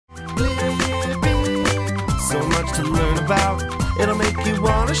so much to learn about. It'll make you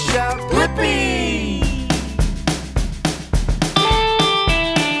wanna shout, Blippi!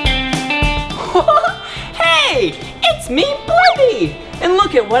 Hey, it's me, Blippi! And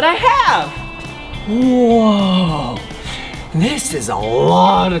look at what I have! Whoa! This is a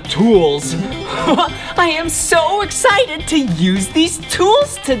lot of tools. I am so excited to use these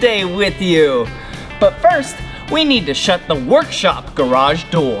tools today with you. But first, we need to shut the workshop garage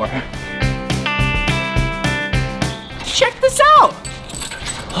door. Check this out.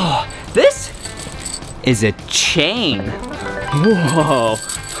 Oh, this is a chain. Whoa.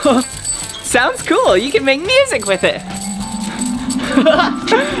 Sounds cool. You can make music with it.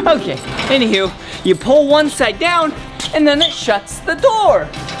 Okay, anywho, you pull one side down and then it shuts the door.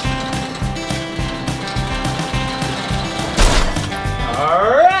 All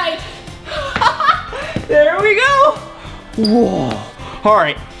right. There we go. Whoa. All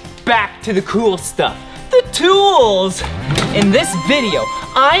right, back to the cool stuff. The tools. In this video,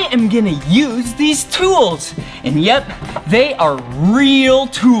 I am gonna use these tools. And yep, they are real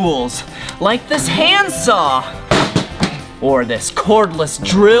tools. Like this handsaw. Or this cordless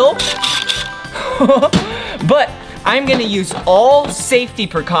drill. But I'm gonna use all safety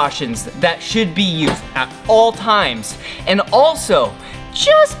precautions that should be used at all times. And also,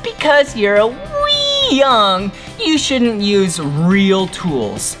 just because you're a wee young, you shouldn't use real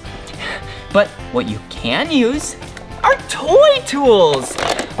tools. But what you can use are toy tools,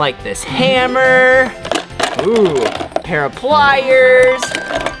 like this hammer, ooh, pair of pliers,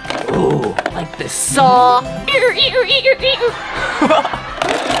 ooh, like this saw.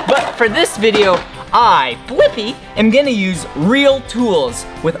 But for this video, I, Blippi, am gonna use real tools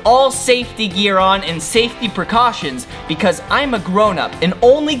with all safety gear on and safety precautions because I'm a grown-up and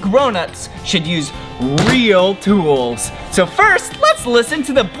only grown-ups should use real tools. So first, let's listen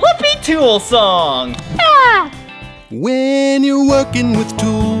to the Blippi Tools Song. Ah! When you're working with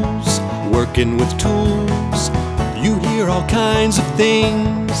tools, you hear all kinds of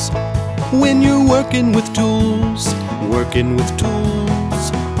things. When you're working with tools,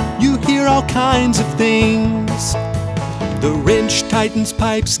 you hear all kinds of things. The wrench tightens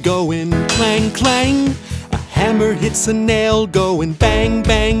pipes going clang, clang. A hammer hits a nail going bang,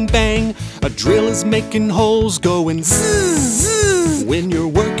 bang, bang. A drill is making holes going zzz, zzz. When you're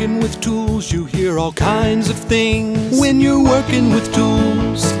working with tools, you hear all kinds of things. When you're working with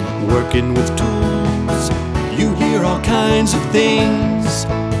tools, you hear all kinds of things.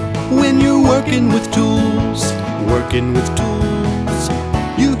 When you're working with tools,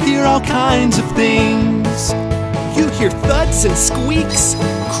 you hear all kinds of things. You hear thuds and squeaks,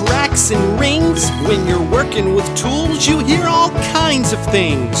 cracks and rings. When you're working with tools, you hear all kinds of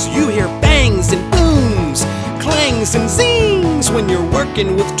things. You hear bangs and booms, clangs and zings. When you're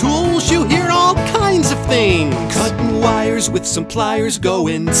working with tools, you hear all kinds of things. Cutting wires with some pliers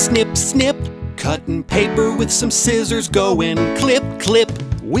going snip, snip. Cutting paper with some scissors going clip, clip.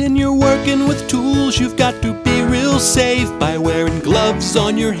 When you're working with tools, you've got to be real safe by wearing gloves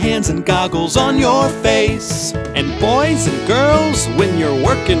on your hands and goggles on your face. And boys and girls, when you're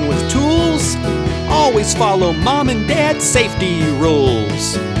working with tools, always follow mom and dad's safety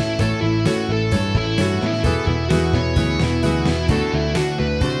rules.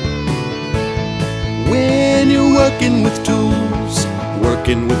 When you're working with tools,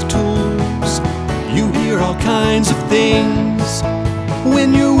 you hear all kinds of things.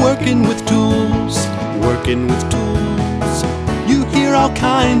 When you're working with tools, you hear all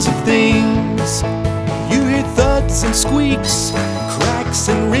kinds of things. You hear thuds and squeaks, cracks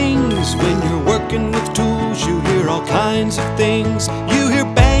and rings. When you're working with tools, you hear all kinds of things. You hear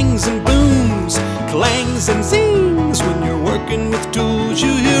bangs and booms, clangs and zings. When you're working with tools,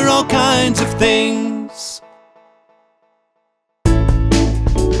 you hear all kinds of things.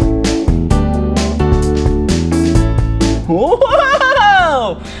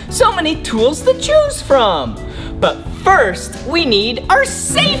 Whoa! So many tools to choose from. But first, we need our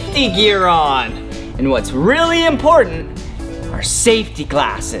safety gear on. And what's really important are safety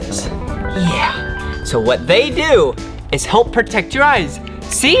glasses. Yeah, so what they do is help protect your eyes.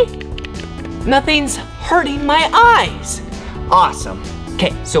 See? Nothing's hurting my eyes. Awesome.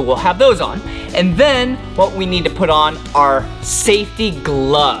 Okay, so we'll have those on. And then what we need to put on are safety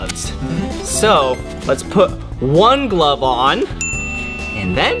gloves. So let's put one glove on,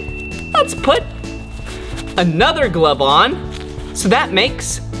 and then let's put another glove on. So that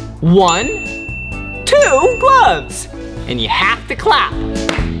makes 1, 2 gloves. And you have to clap.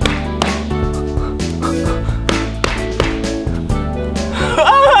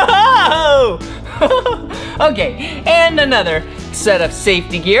 Oh! Okay, and another set of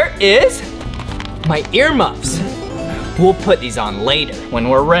safety gear is my earmuffs. We'll put these on later when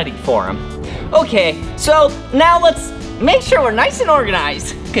we're ready for them. Okay, so now let's make sure we're nice and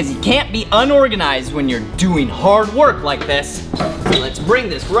organized, because you can't be unorganized when you're doing hard work like this. So let's bring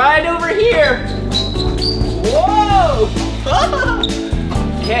this right over here. Whoa!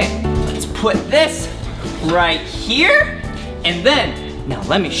 Okay, let's put this right here. And then, now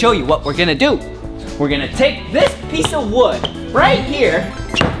let me show you what we're gonna do. We're gonna take this piece of wood right here.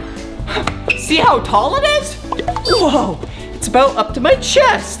 See how tall it is? Whoa, it's about up to my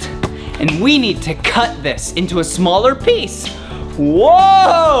chest. And we need to cut this into a smaller piece.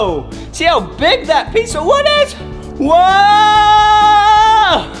 Whoa! See how big that piece of wood is? Whoa!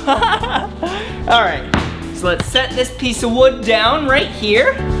 All right, so let's set this piece of wood down right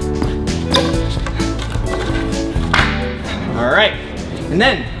here. All right, and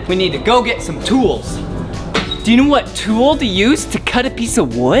then we need to go get some tools. Do you know what tool to use to cut a piece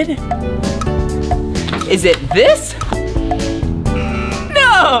of wood? Is it this?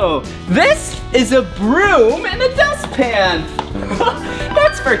 No, this is a broom and a dustpan.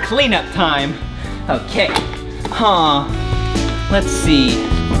 That's for cleanup time. Okay, let's see.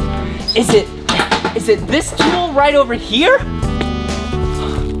 Is it this tool right over here?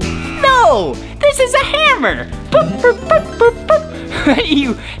 No, this is a hammer. Boop, boop, boop, boop, boop.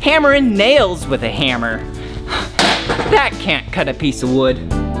 You hammer in nails with a hammer. That can't cut a piece of wood.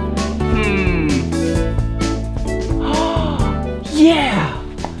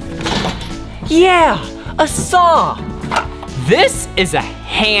 Yeah, a saw. This is a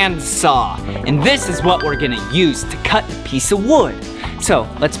hand saw, and this is what we're gonna use to cut a piece of wood. So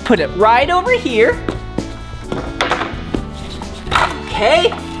let's put it right over here.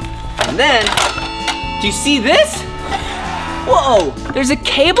 Okay, and then, do you see this? Whoa, there's a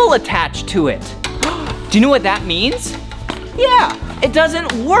cable attached to it. Do you know what that means? Yeah, it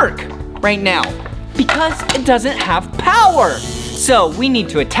doesn't work right now because it doesn't have power. So we need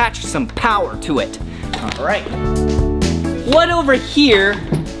to attach some power to it. All right. What over here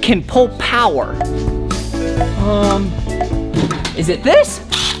can pull power? Is it this?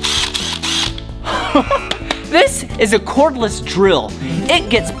 This is a cordless drill. It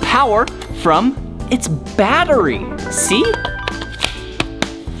gets power from its battery, see?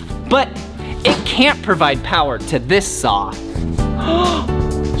 But it can't provide power to this saw.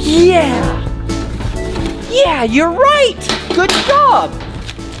 Yeah, you're right. Good job.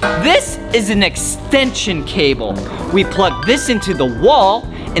 This is an extension cable. We plug this into the wall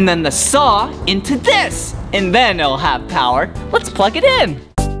and then the saw into this, and then it'll have power. Let's plug it in.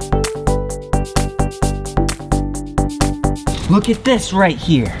 Look at this right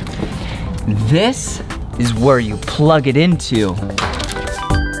here. This is where you plug it into.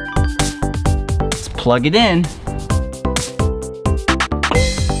 Let's plug it in.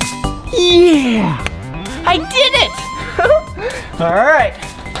 Yeah, I did it. All right,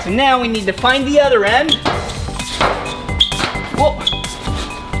 so now we need to find the other end. Whoa,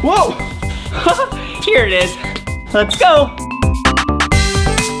 whoa, here it is. Let's go.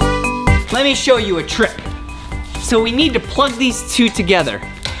 Let me show you a trick. So we need to plug these two together.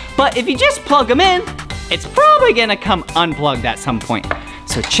 But if you just plug them in, it's probably gonna come unplugged at some point.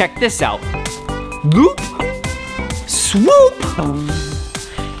 So check this out. Loop, swoop,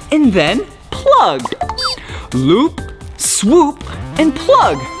 and then plug. Loop, swoop, and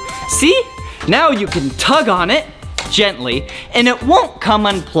plug. See? Now you can tug on it gently and it won't come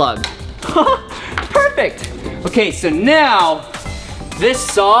unplugged. Perfect. Okay, so now this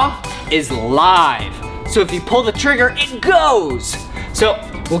saw is live. So if you pull the trigger, it goes. So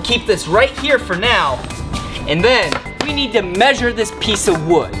we'll keep this right here for now. And then we need to measure this piece of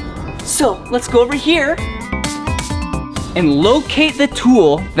wood. So let's go over here and locate the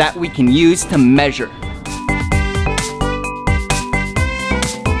tool that we can use to measure.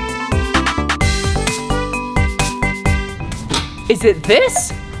 Is it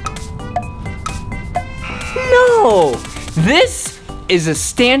this? No, this is a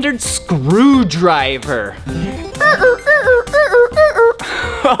standard screwdriver.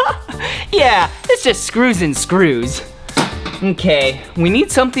 Yeah, it's just screws and screws. Okay, we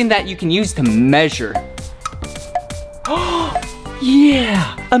need something that you can use to measure.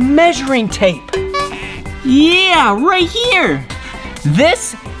 Yeah, a measuring tape. Yeah, right here.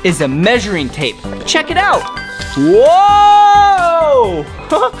 This is a measuring tape. Check it out. Whoa!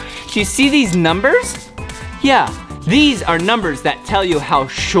 Do you see these numbers? Yeah, these are numbers that tell you how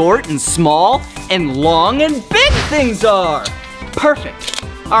short and small and long and big things are. Perfect.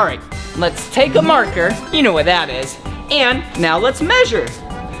 All right, let's take a marker, you know what that is, and now let's measure.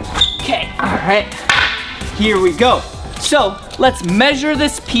 Okay, all right, here we go. So let's measure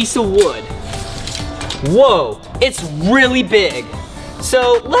this piece of wood. Whoa, it's really big.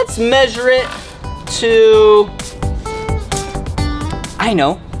 So let's measure it to, I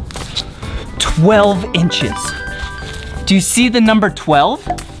know, 12 inches. Do you see the number 12?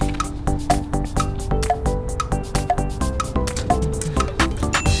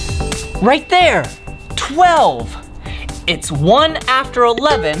 Right there, 12. It's 1 after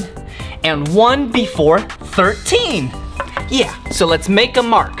 11 and 1 before 13. Yeah, so let's make a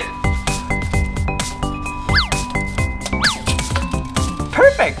mark.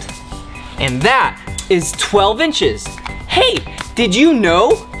 Perfect. And that is 12 inches. Hey, did you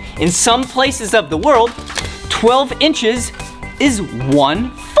know in some places of the world, 12 inches is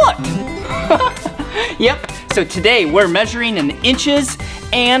 1 foot? Yep, so today we're measuring in inches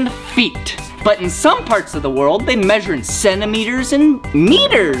and feet. But in some parts of the world, they measure in centimeters and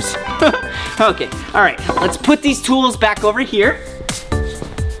meters. Okay, all right, let's put these tools back over here.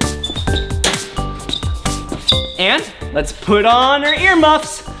 And let's put on our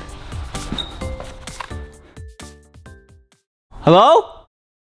earmuffs. Hello?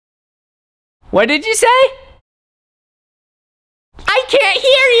 What did you say? I can't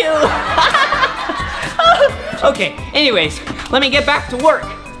hear you. Okay, anyways, let me get back to work.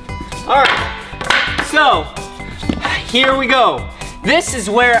 All right, so here we go. This is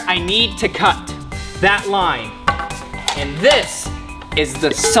where I need to cut that line. And this is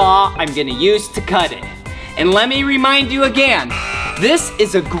the saw I'm gonna use to cut it. And let me remind you again, this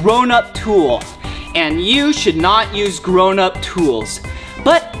is a grown-up tool, and you should not use grown-up tools,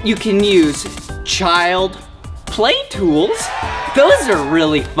 but you can use child play tools. Those are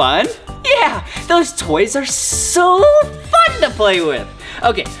really fun. Yeah, those toys are so fun to play with.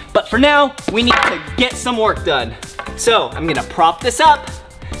 Okay, but for now, we need to get some work done. So I'm gonna prop this up,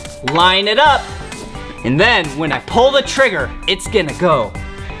 line it up, and then when I pull the trigger, it's gonna go.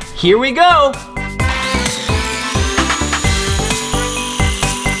 Here we go.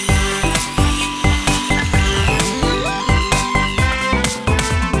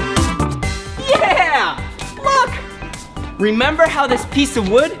 Yeah, look. Remember how this piece of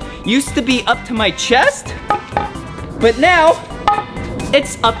wood used to be up to my chest? But now,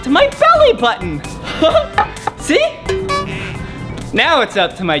 it's up to my belly button. See? Now it's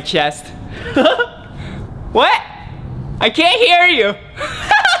up to my chest. What? I can't hear you.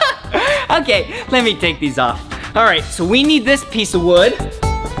 Okay, let me take these off. All right, so we need this piece of wood.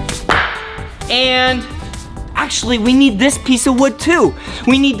 And actually, we need this piece of wood too.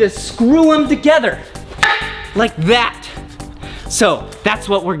 We need to screw them together like that. So that's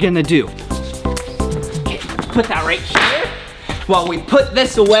what we're gonna do. Okay, put that right here while we put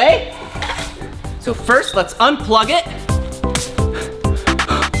this away. So first, let's unplug it.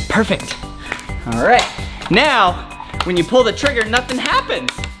 Perfect. All right, now, when you pull the trigger, nothing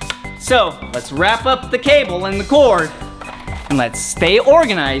happens. So let's wrap up the cable and the cord, and let's stay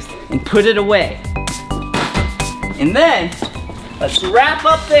organized and put it away. And then, let's wrap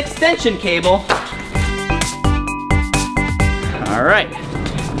up the extension cable. All right,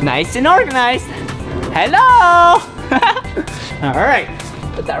 nice and organized. Hello! All right,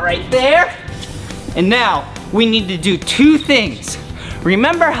 put that right there. And now, we need to do two things.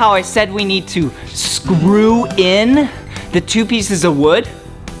 Remember how I said we need to screw in the two pieces of wood?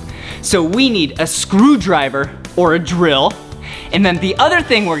 So we need a screwdriver or a drill. And then the other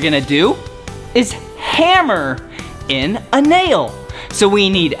thing we're gonna do is hammer in a nail. So we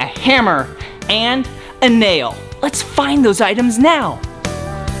need a hammer and a nail. Let's find those items now.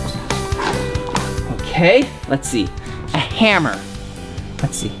 Okay, let's see. A hammer.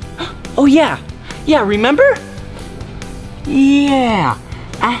 Let's see. Oh yeah, remember? Yeah,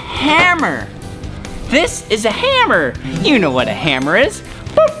 a hammer. This is a hammer. You know what a hammer is.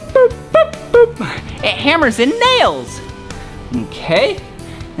 Boop, boop, boop, boop. It hammers in nails. Okay,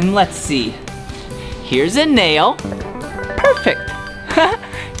 and let's see. Here's a nail. Perfect.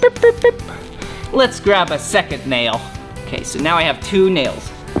 Boop, boop, boop. Let's grab a second nail. Okay, so now I have two nails.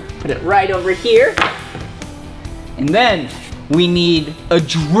 Put it right over here. And then we need a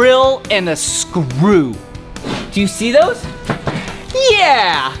drill and a screw. Do you see those?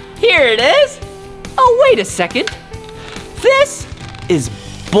 Yeah, here it is. Oh, wait a second. This is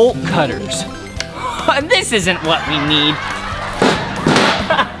bolt cutters. This isn't what we need.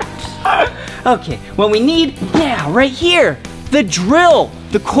 Okay, what we need, yeah, right here. The drill,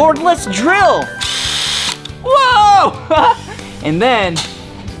 the cordless drill. Whoa! And then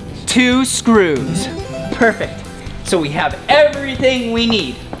 2 screws. Perfect. So we have everything we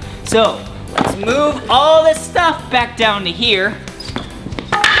need. So let's move all this stuff back down to here.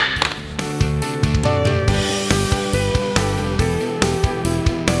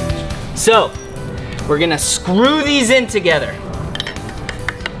 So we're gonna screw these in together.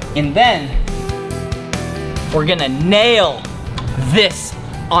 And then we're gonna nail this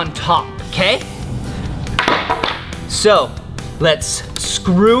on top, okay? So let's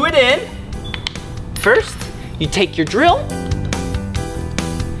screw it in. First, you take your drill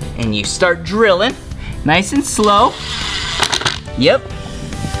and you start drilling nice and slow. Yep.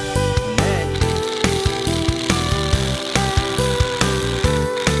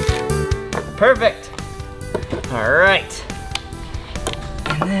 Perfect. All right.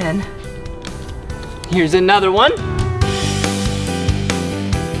 And then here's another one.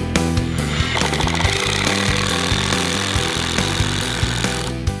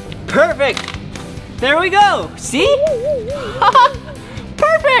 Perfect. There we go. See?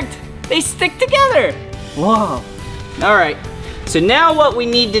 Perfect. They stick together. Whoa. All right. So now what we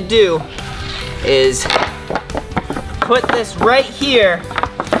need to do is put this right here.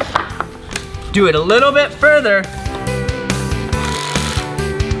 Do it a little bit further.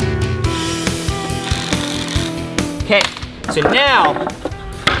 Okay, so now,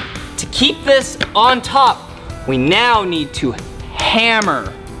 to keep this on top, we now need to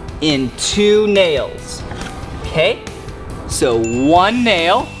hammer in 2 nails. Okay, so 1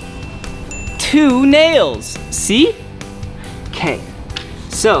 nail, 2 nails, see? Okay,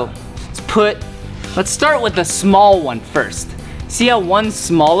 so let's start with the small one first. See how one's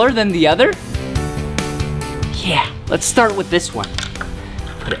smaller than the other? Yeah, let's start with this one.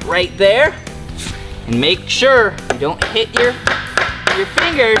 Put it right there and make sure you don't hit your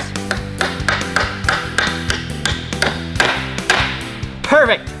fingers.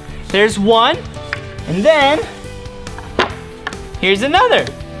 Perfect. There's one, and then here's another.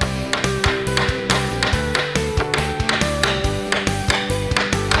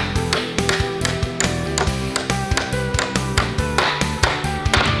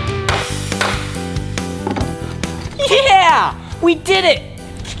 Yeah, we did it.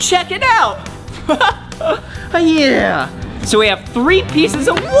 Check it out. Yeah. So we have 3 pieces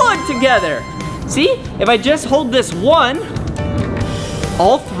of wood together. See, if I just hold this one,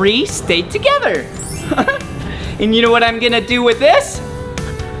 all 3 stayed together. And you know what I'm gonna do with this?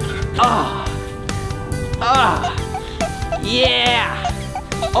 Yeah.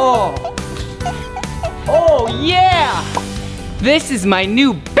 Oh yeah. This is my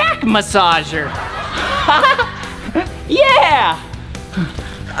new back massager. Yeah.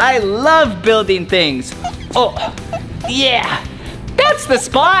 I love building things. Oh, yeah. That's the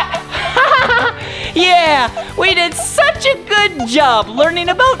spot. Yeah, we did such a good job learning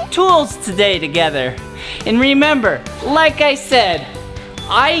about tools today together. And remember, like I said,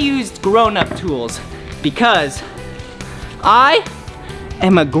 I used grown-up tools because I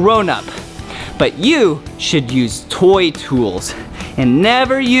am a grown-up. But you should use toy tools and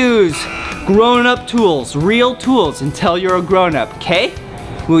never use grown-up tools, real tools, until you're a grown-up, okay?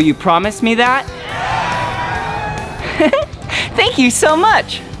 Will you promise me that? Thank you so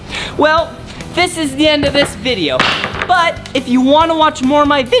much. Well, this is the end of this video. But if you want to watch more of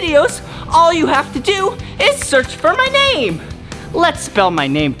my videos, all you have to do is search for my name. Let's spell my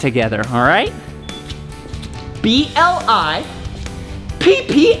name together, all right? B-L-I-P-P-I,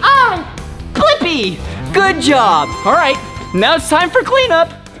 Blippi. Good job. All right, now it's time for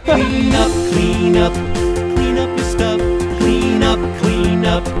cleanup. Clean up, clean up, clean up your stuff. Clean up, clean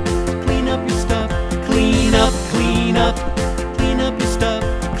up, clean up your stuff. Clean up, clean up, clean up your stuff.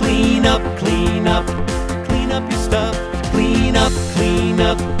 Clean up, clean up, clean up your stuff. Clean up, clean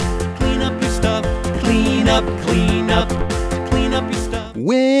up, clean up your stuff. Clean up, clean up, clean up your stuff.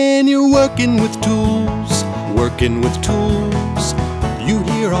 When you're working with tools, you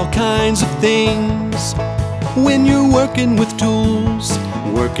hear all kinds of things. When you're working with tools,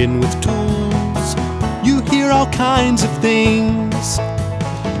 you hear all kinds of things.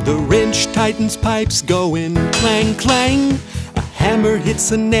 The wrench tightens pipes going clang, clang. A hammer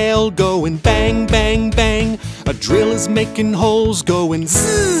hits a nail going bang, bang, bang. A drill is making holes going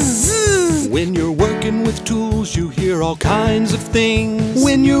zzz, zzz. When you're working with tools, you hear all kinds of things.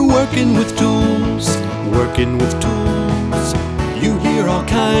 When you're working with tools, you hear all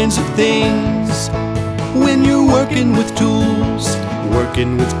kinds of things. When you're working with tools,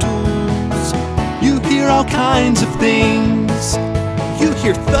 you hear all kinds of things. You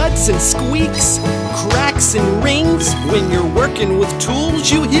hear thuds and squeaks, cracks and rings. When you're working with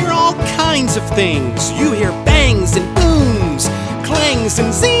tools, you hear all kinds of things. You hear bangs and booms, clangs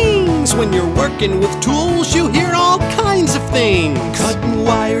and zings. When you're working with tools, you hear all kinds of things. Cutting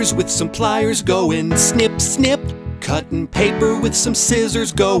wires with some pliers going snip, snip. Cutting paper with some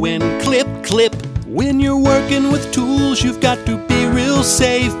scissors going clip, clip. When you're working with tools, you've got to be real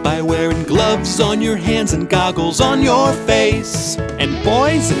safe by wearing gloves on your hands and goggles on your face. And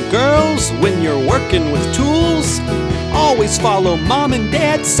boys and girls, when you're working with tools, always follow Mom and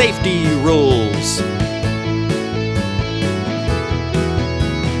Dad's safety rules.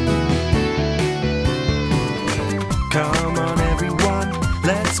 Come on everyone,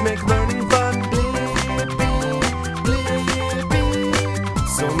 let's make learning fun. Blippi.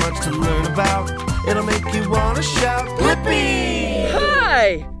 So much to learn about, it'll make you want to shout Blippi!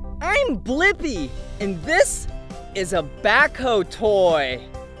 Hi, I'm Blippi, and this is a backhoe toy.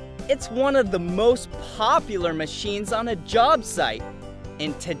 It's one of the most popular machines on a job site.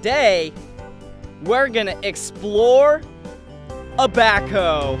 And today, we're gonna explore a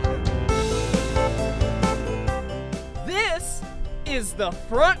backhoe. This is the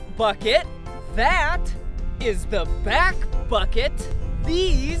front bucket. That is the back bucket.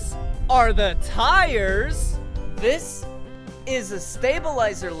 These are the tires. This is a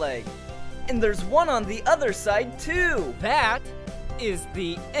stabilizer leg. And there's one on the other side too. That is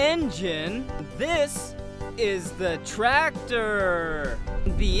the engine. This is the tractor.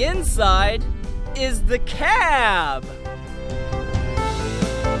 The inside is the cab.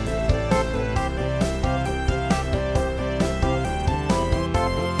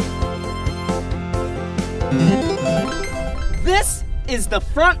 This is the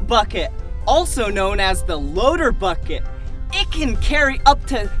front bucket, also known as the loader bucket. It can carry up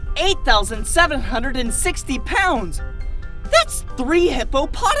to 8,760 pounds. That's 3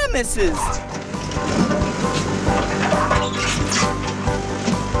 hippopotamuses.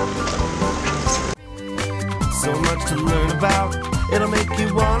 So much to learn about, it'll make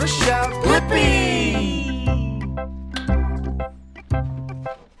you want to shout Blippi!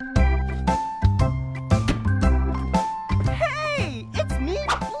 Hey, it's me,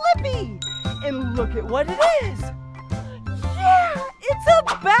 Blippi! And look at what it is. Yeah, it's a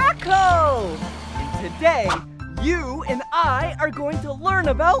backhoe! And today, you and I are going to learn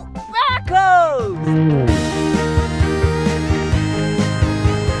about backhoes!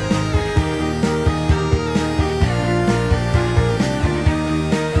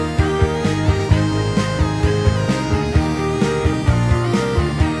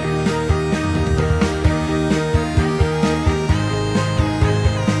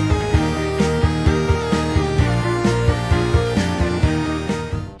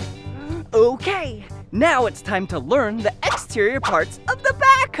 Okay, now it's time to learn the exterior parts of the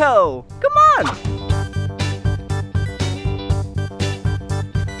backhoe. Come on!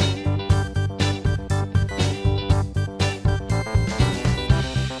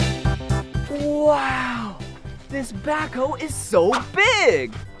 Wow, this backhoe is so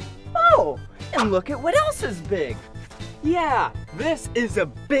big. Oh, and look at what else is big. Yeah, this is a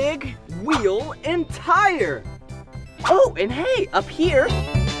big wheel and tire. Oh, and hey, up here,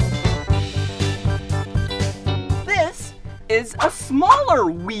 this is a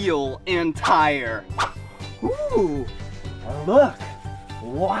smaller wheel and tire. Ooh, look,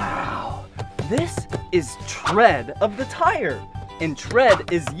 wow. This is tread of the tire. And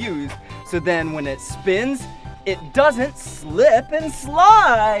tread is used so then when it spins, it doesn't slip and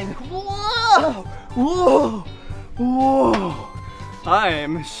slide. Whoa, whoa, whoa. I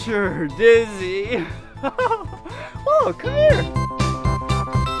am sure dizzy. Oh, come here.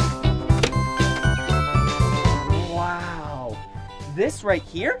 Wow. This right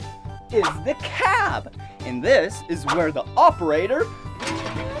here is the cab. And this is where the operator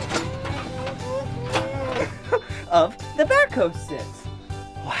of the backhoe sits.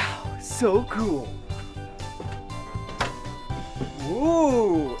 Wow, so cool.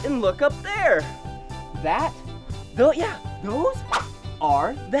 Ooh, and look up there. Those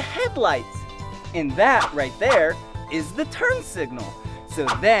are the headlights. And that right there is the turn signal. So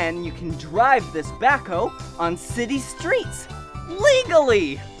then you can drive this backhoe on city streets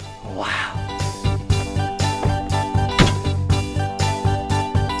legally. Wow.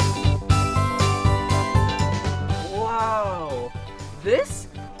 Wow. This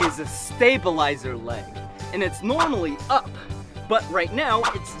is a stabilizer leg, and it's normally up, but right now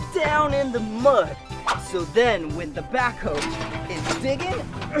it's down in the mud. So then when the backhoe is digging,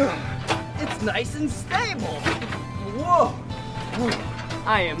 it's nice and stable. Whoa.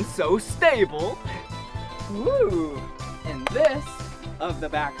 I am so stable. Woo. And this of the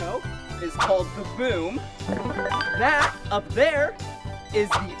backhoe is called the boom. That up there is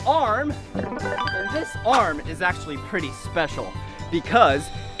the arm. And this arm is actually pretty special because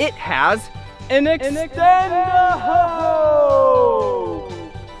it has an extender hoe.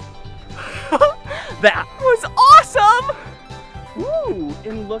 That was awesome! Ooh,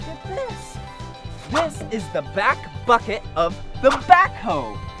 and look at this. This is the back bucket of the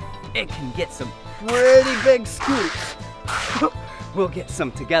backhoe. It can get some pretty big scoops. We'll get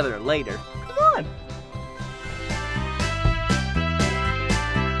some together later. Come on.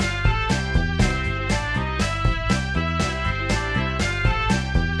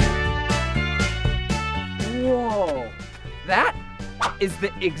 Whoa, that is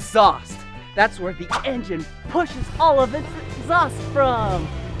the exhaust. That's where the engine pushes all of its exhaust from.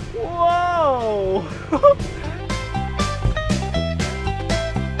 Whoa!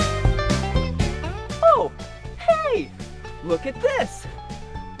 Oh, hey, look at this.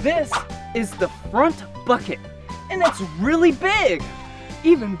 This is the front bucket, and it's really big,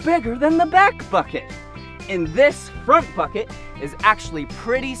 even bigger than the back bucket. And this front bucket is actually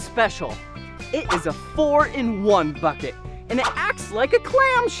pretty special. It is a 4-in-1 bucket, and it acts like a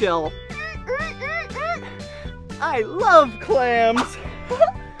clamshell. I love clams.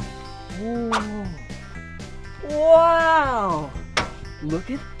 Wow! Look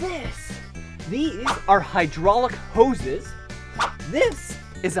at this. These are hydraulic hoses. This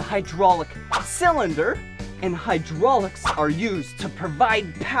is a hydraulic cylinder, and hydraulics are used to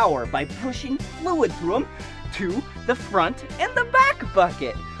provide power by pushing fluid through them to the front and the back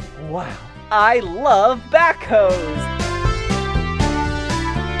bucket. Wow, I love backhoes.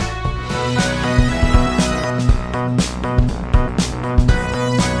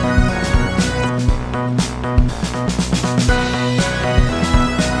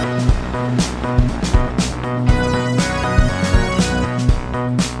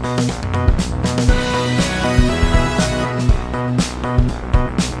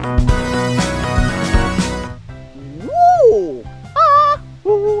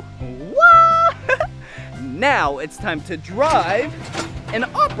 Now it's time to drive and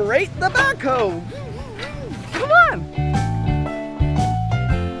operate the backhoe. Come on.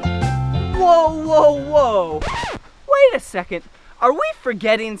 Whoa, whoa, whoa. Wait a second. Are we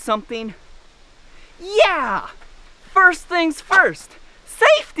forgetting something? Yeah. First things first.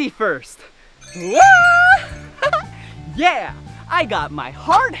 Safety first. Yeah. I got my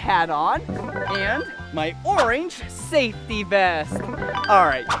hard hat on and my orange safety vest. All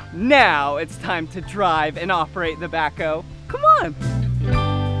right, now it's time to drive and operate the backhoe. Come on.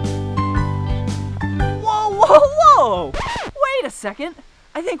 Whoa, whoa, whoa. Wait a second.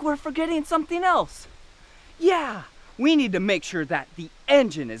 I think we're forgetting something else. Yeah, we need to make sure that the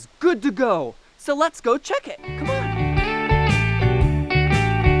engine is good to go. So let's go check it. Come on.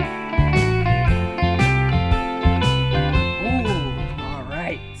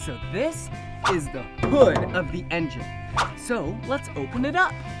 So this is the hood of the engine. So let's open it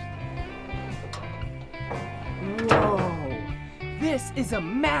up. Whoa, this is a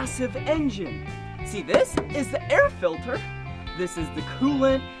massive engine. See, this is the air filter. This is the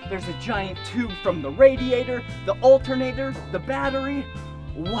coolant. There's a giant tube from the radiator, the alternator, the battery.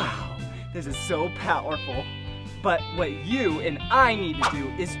 Wow, this is so powerful. But what you and I need to do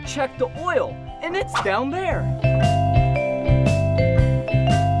is check the oil, and it's down there.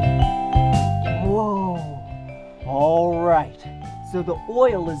 Whoa, all right, so the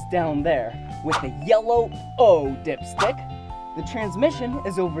oil is down there with the yellow O dipstick. The transmission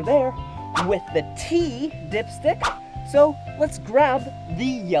is over there with the T dipstick. So let's grab the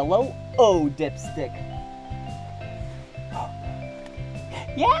yellow O dipstick.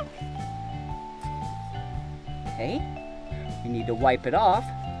 Yeah? Okay, we need to wipe it off.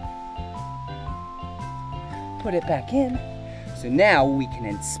 Put it back in. So now we can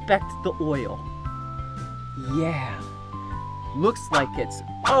inspect the oil. Yeah, looks like it's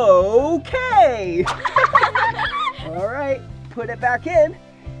okay. All right, put it back in.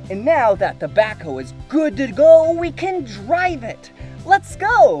 And now that the backhoe is good to go, we can drive it. Let's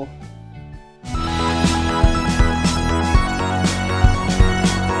go.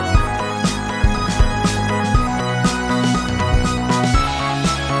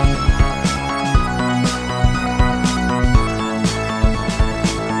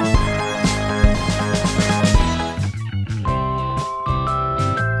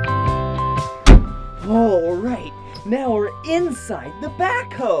 All right, now we're inside the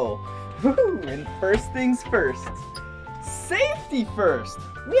backhoe. Woo, and first things first, safety first.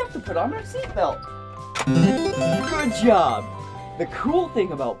 We have to put on our seatbelt. Good job. The cool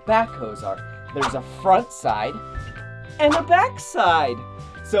thing about backhoes are there's a front side and a back side.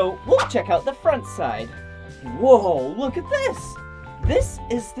 So we'll check out the front side. Whoa, look at this. This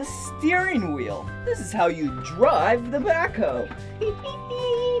is the steering wheel. This is how you drive the backhoe.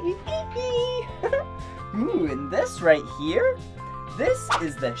 Ooh, and this right here, this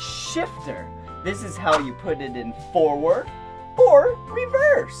is the shifter. This is how you put it in forward or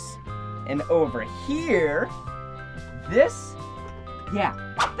reverse. And over here, this, yeah,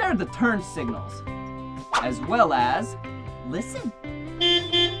 they're the turn signals. As well as, listen.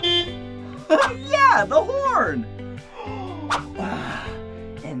 Yeah, the horn.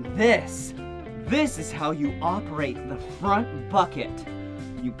 And this is how you operate the front bucket.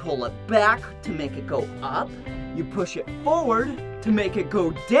 You pull it back to make it go up. You push it forward to make it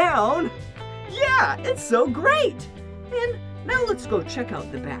go down. Yeah, it's so great. And now let's go check out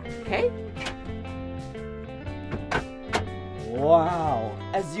the back, okay? Wow,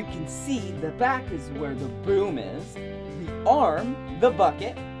 as you can see, the back is where the boom is, the arm, the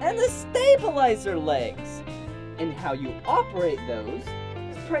bucket, and the stabilizer legs. And how you operate those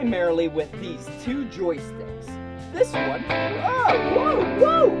is primarily with these two joysticks. This one, whoa, whoa,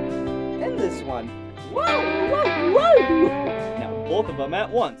 whoa! And this one, whoa, whoa, whoa! Now both of them at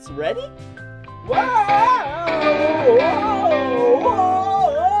once, ready? Whoa, whoa, whoa!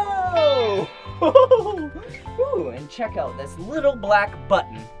 Ooh, and check out this little black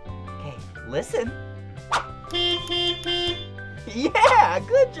button. Okay, listen. Yeah,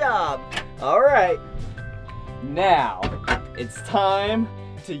 good job. All right, now it's time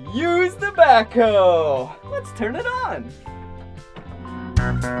to use the backhoe. Let's turn it on.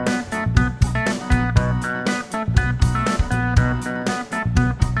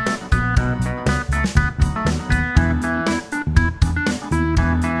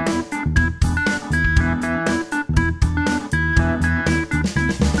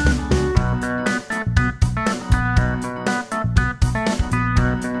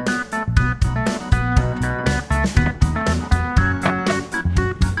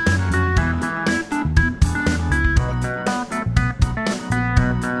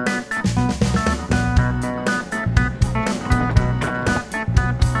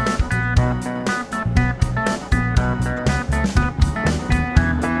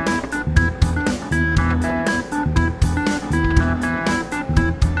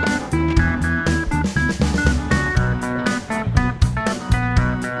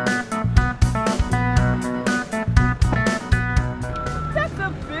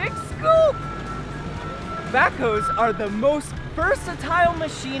 Backhoes are the most versatile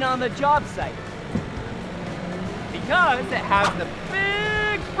machine on the job site because it has the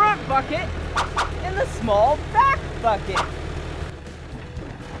big front bucket and the small back bucket.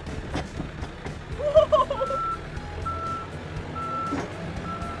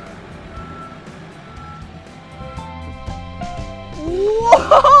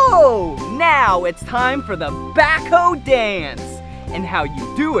 Whoa! Now it's time for the backhoe dance. And how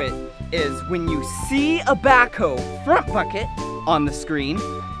you do it is when you see a backhoe front bucket on the screen,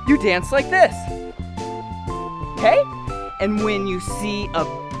 you dance like this. Okay? And when you see a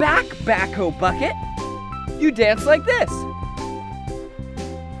back backhoe bucket, you dance like this.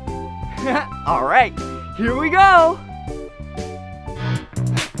 All right, here we go.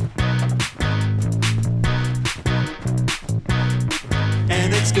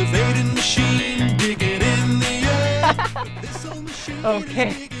 An excavating machine digging in the earth.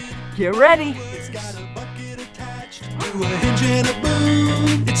 Okay, get ready. It's got a bucket attached to a hinge and a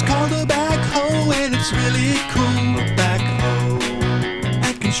boom. It's called a backhoe and it's really cool. A backhoe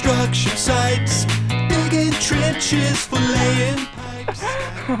at construction sites, digging trenches for laying pipes.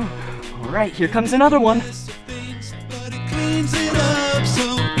 All right, here comes another one. But it cleans it up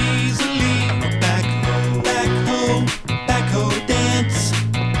so easily. A backhoe, backhoe, backhoe dance.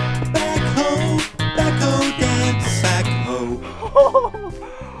 Backhoe, backhoe dance. Backhoe.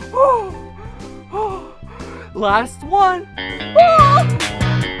 Last one. A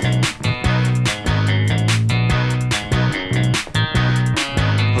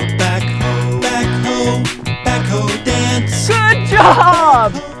backhoe, backhoe, backhoe dance. Good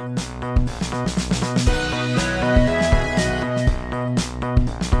job!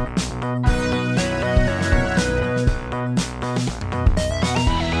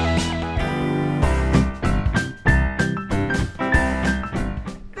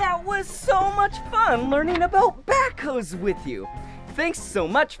 That was so much fun learning about backhoes with you. Thanks so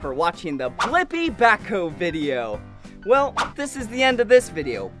much for watching the Blippi backhoe video. Well, this is the end of this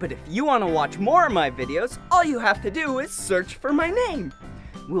video, but if you want to watch more of my videos, all you have to do is search for my name.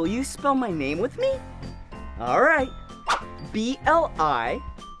 Will you spell my name with me? All right. B-L-I-P-P-I.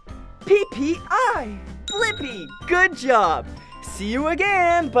 Blippi. Good job. See you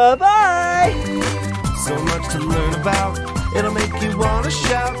again. Bye-bye. So much to learn about, it'll make you want to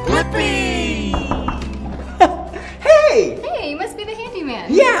shout, Blippi! Hey! Hey, you must be the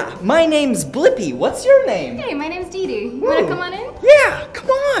handyman. Yeah, my name's Blippi. What's your name? Hey, my name's Dee Dee. You wanna come on in? Yeah, come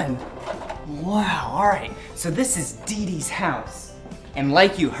on. Wow, all right. So this is Dee Dee's house. And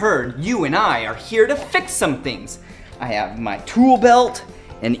like you heard, you and I are here to fix some things. I have my tool belt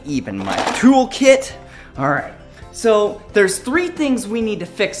and even my tool kit. All right, so there's 3 things we need to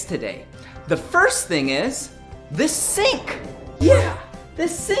fix today. The first thing is this sink. Yeah,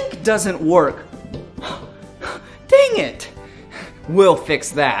 this sink doesn't work. Dang it. We'll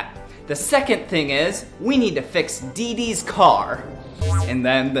fix that. The second thing is we need to fix Dee Dee's car. And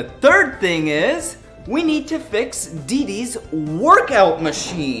then the third thing is we need to fix Dee Dee's workout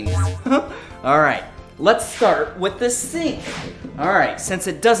machine. All right, let's start with the sink. All right, since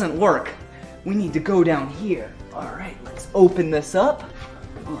it doesn't work, we need to go down here. All right, let's open this up.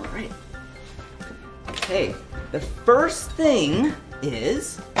 All right. Okay, the first thing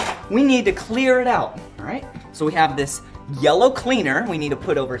is we need to clear it out. All right, so we have this yellow cleaner we need to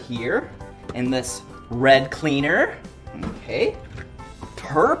put over here, and this red cleaner. Okay.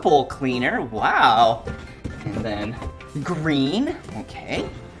 Purple cleaner, wow. And then green, okay.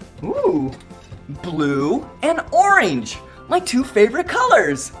 Ooh, blue and orange, my 2 favorite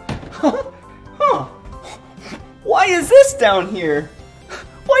colors. Huh. Why is this down here?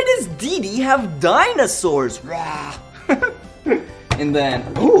 Why does Dee Dee have dinosaurs? And then,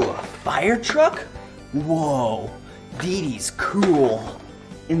 ooh, a fire truck? Whoa, Dee Dee's cool.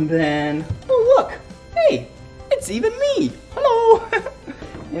 And then, oh look, hey, it's even me. Hello.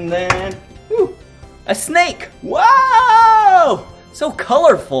 And then, ooh, a snake. Wow! So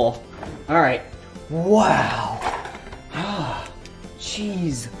colorful. All right. Wow.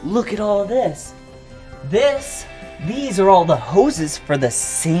 Jeez, look at all this. These are all the hoses for the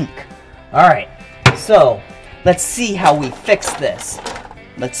sink. All right, so let's see how we fix this.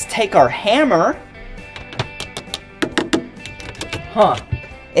 Let's take our hammer.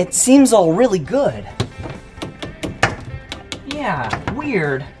 It seems all really good. Yeah,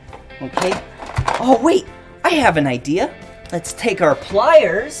 weird. Okay. Oh, wait, I have an idea. Let's take our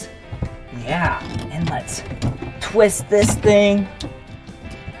pliers. Yeah, and let's twist this thing.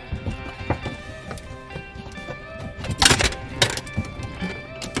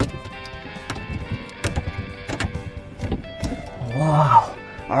 Wow.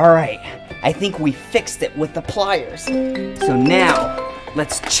 All right, I think we fixed it with the pliers. So now,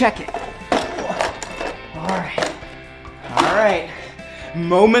 let's check it. All right,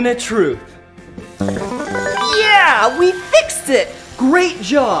 moment of truth. Yeah, we fixed it. Great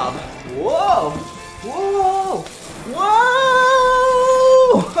job. Whoa, whoa, whoa.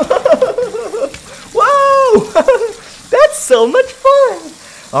 Whoa, that's so much fun.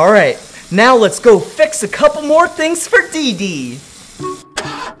 All right, now let's go fix a couple more things for Dee Dee.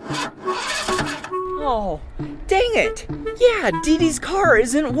 Oh, dang it. Yeah, Dee Dee's car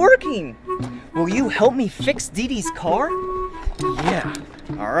isn't working. Will you help me fix Dee Dee's car? Yeah.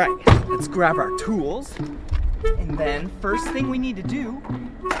 All right, let's grab our tools. And then first thing we need to do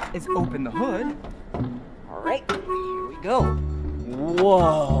is open the hood. All right, here we go.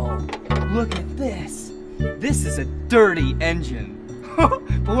 Whoa, look at this. This is a dirty engine.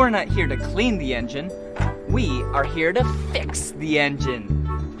 But we're not here to clean the engine. We are here to fix the engine.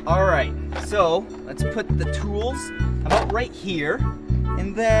 All right, so let's put the tools about right here.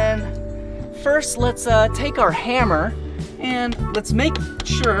 And then first let's take our hammer and let's make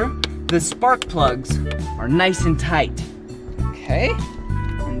sure the spark plugs are nice and tight. Okay,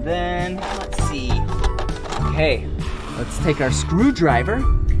 and then let's see. Okay, let's take our screwdriver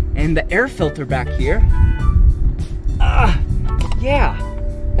and the air filter back here. Yeah,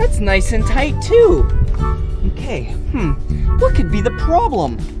 that's nice and tight too. Okay, what could be the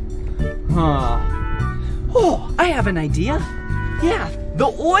problem? Oh, I have an idea. Yeah,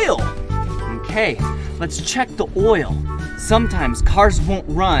 the oil. Okay, let's check the oil. Sometimes cars won't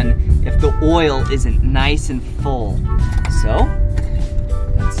run if the oil isn't nice and full. So,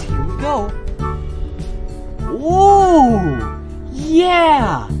 here we go. Whoa,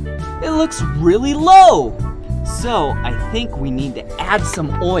 yeah, it looks really low. So I think we need to add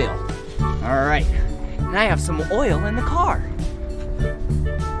some oil. All right, and I have some oil in the car.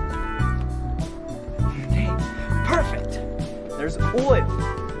 Okay, perfect. There's oil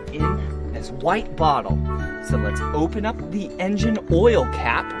in this white bottle. So let's open up the engine oil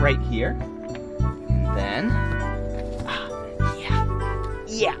cap right here. And then,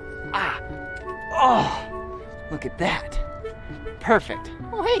 oh, look at that. Perfect.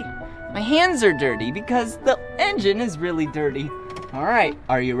 Oh, hey, my hands are dirty because the engine is really dirty. All right,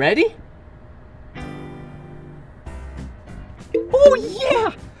 are you ready? Oh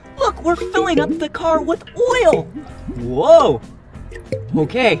yeah, look, we're filling up the car with oil. Whoa,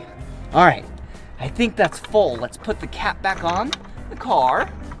 okay, all right. I think that's full. Let's put the cap back on the car.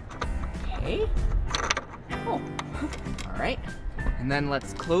 Okay. Oh, all right. And then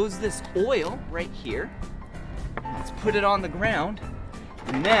let's close this oil right here. Let's put it on the ground.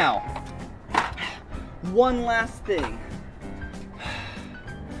 And now, one last thing.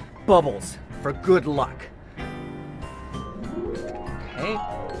 Bubbles for good luck. Okay.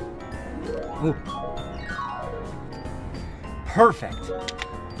 Ooh. Perfect.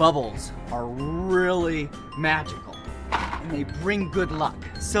 Bubbles are really magical and they bring good luck.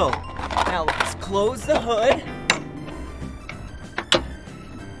 So now let's close the hood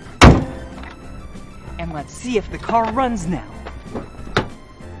and let's see if the car runs now.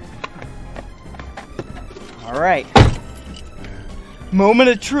 All right, moment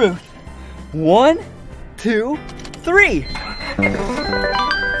of truth. 1, 2, 3.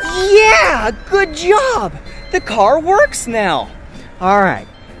 Yeah, good job. The car works now. All right,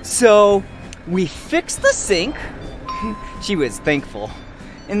 so we fixed the sink. She was thankful.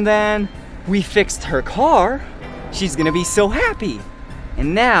 And then we fixed her car. She's gonna be so happy.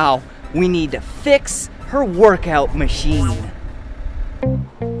 And now we need to fix her workout machine.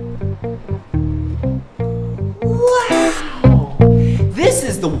 Wow! This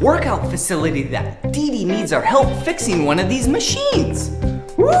is the workout facility that Dee Dee needs our help fixing one of these machines.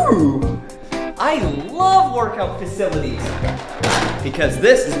 Woo! I love workout facilities because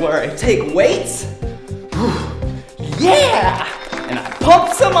this is where I take weights. Yeah! And I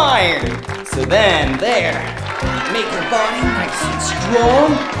pump some iron. So then there, make your body nice and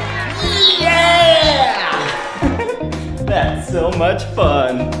strong. Yeah! That's so much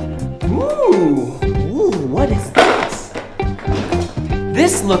fun. Ooh, what is this?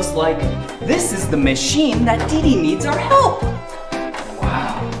 This looks like this is the machine that Dee Dee needs our help.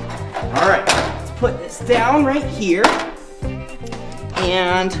 Wow. All right, let's put this down right here.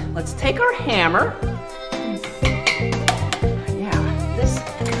 And let's take our hammer. Yeah, this.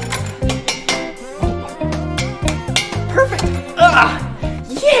 Perfect.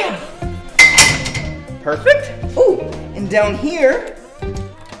 Yeah. Perfect. Oh, and down here,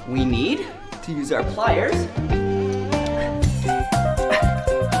 we need to use our pliers.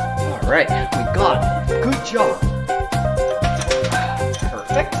 All right, we got it. Good job.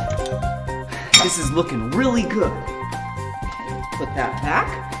 Perfect. This is looking really good. Put that back.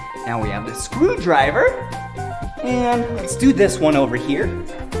 Now we have the screwdriver. And let's do this one over here.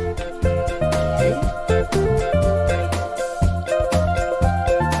 Okay.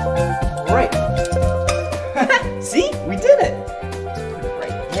 All right. See, we did it. Put it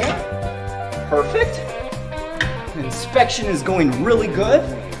right there. Perfect. The inspection is going really good.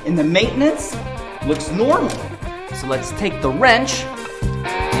 And the maintenance looks normal. So let's take the wrench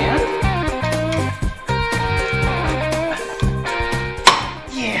and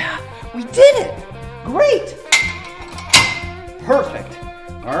we did it! Great! Perfect.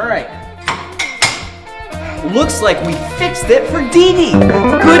 All right. Looks like we fixed it for Dee Dee.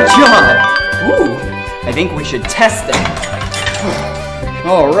 Good job. Ooh, I think we should test it.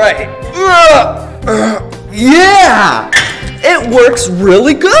 All right. Yeah! It works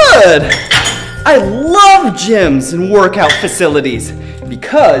really good. I love gyms and workout facilities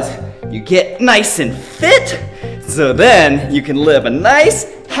because you get nice and fit, so then you can live a nice,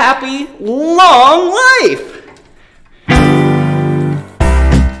 happy, long life.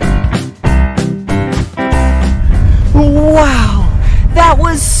 Wow, that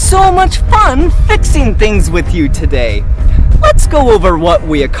was so much fun fixing things with you today. Let's go over what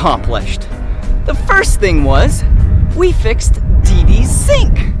we accomplished. The first thing was, we fixed Dee Dee's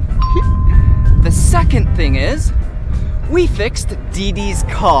sink. The second thing is, we fixed Dee Dee's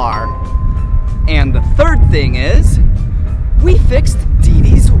car. And the third thing is, we fixed Dee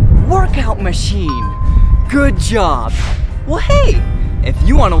Dee's workout machine. Good job. Well, hey, if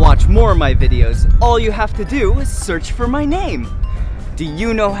you want to watch more of my videos, all you have to do is search for my name. Do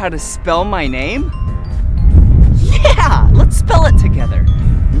you know how to spell my name? Yeah, let's spell it together.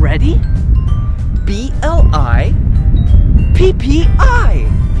 Ready? B-L-I-P-P-I.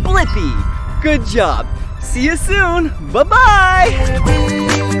 Blippi. Good job. See you soon. Bye-bye.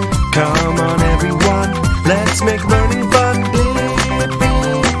 Come on everyone, let's make learning fun. Blippi.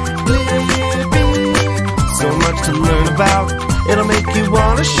 So much to learn about, it'll make you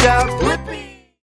wanna shout. Blippi.